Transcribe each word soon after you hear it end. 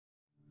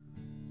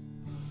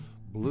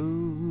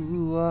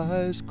Blue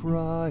eyes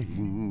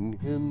crying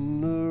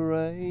in the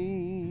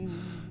rain.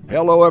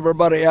 Hello,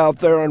 everybody out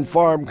there in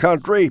farm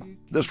country.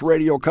 This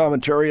radio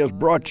commentary is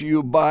brought to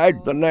you by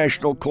the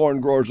National Corn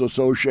Growers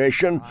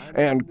Association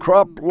and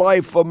Crop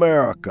Life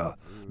America.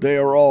 They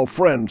are all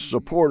friends,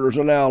 supporters,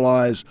 and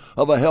allies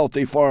of a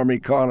healthy farm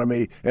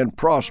economy in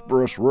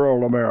prosperous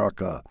rural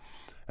America.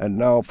 And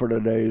now for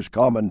today's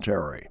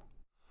commentary.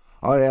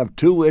 I have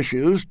two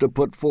issues to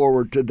put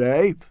forward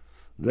today.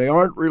 They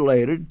aren't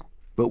related,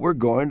 but we're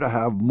going to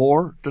have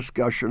more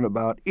discussion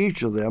about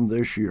each of them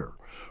this year.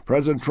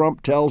 President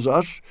Trump tells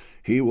us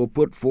he will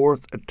put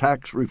forth a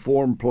tax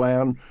reform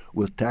plan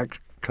with tax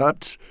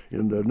cuts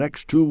in the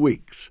next 2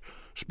 weeks.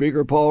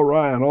 Speaker Paul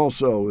Ryan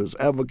also is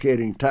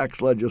advocating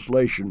tax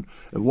legislation,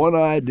 and one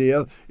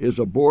idea is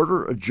a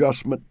border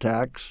adjustment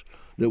tax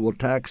that will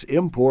tax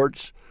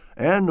imports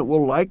and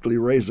will likely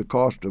raise the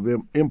cost of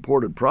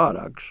imported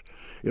products.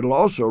 It'll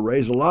also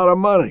raise a lot of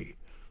money,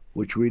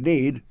 which we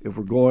need if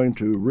we're going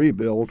to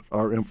rebuild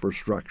our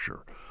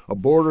infrastructure. A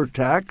border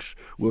tax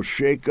will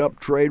shake up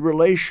trade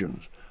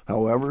relations.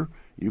 However,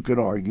 you can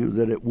argue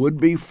that it would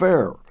be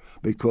fair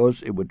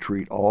because it would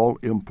treat all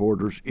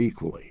importers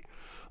equally.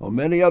 Well,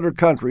 many other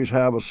countries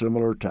have a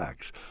similar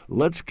tax.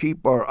 Let's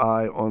keep our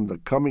eye on the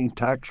coming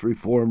tax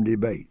reform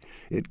debate.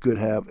 It could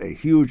have a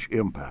huge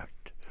impact.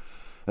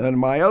 And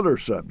my other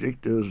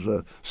subject is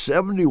a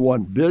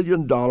 $71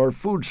 billion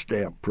food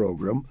stamp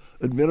program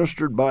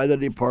administered by the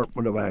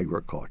Department of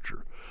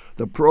Agriculture.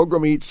 The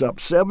program eats up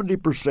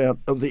 70%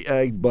 of the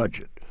ag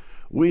budget.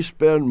 We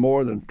spend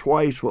more than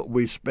twice what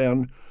we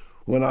spent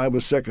when I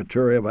was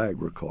Secretary of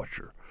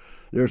Agriculture.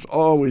 There's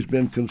always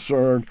been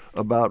concern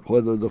about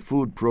whether the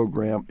food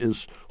program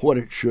is what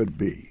it should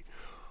be.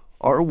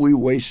 Are we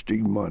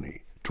wasting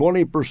money?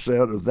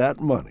 20% of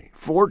that money,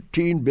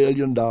 $14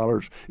 billion,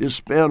 is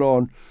spent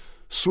on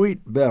sweet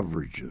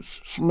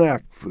beverages,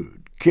 snack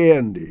food,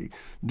 candy,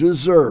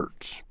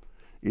 desserts.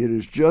 It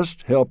is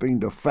just helping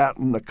to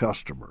fatten the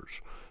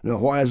customers. Now,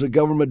 why is the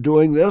government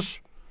doing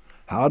this?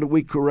 How do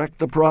we correct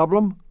the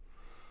problem?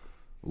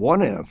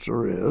 One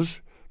answer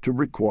is to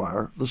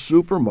require the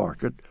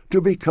supermarket to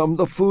become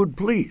the food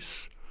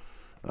police.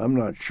 I'm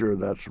not sure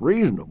that's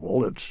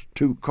reasonable. It's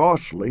too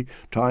costly,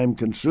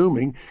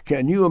 time-consuming.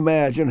 Can you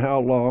imagine how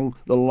long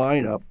the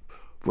lineup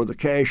for the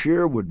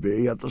cashier would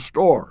be at the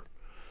store?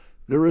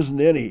 There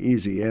isn't any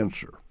easy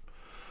answer.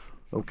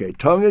 Okay,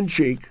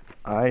 tongue-in-cheek,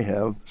 I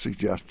have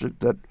suggested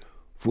that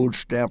food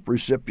stamp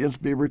recipients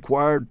be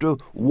required to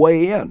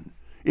weigh in.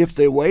 If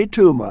they weigh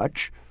too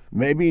much,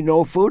 maybe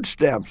no food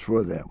stamps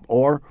for them,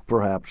 or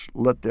perhaps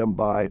let them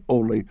buy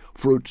only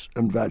fruits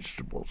and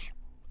vegetables.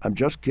 I'm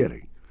just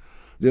kidding.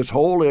 This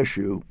whole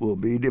issue will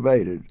be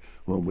debated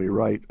when we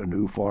write a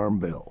new farm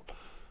bill.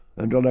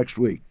 Until next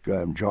week,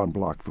 I'm John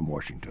Block from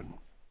Washington.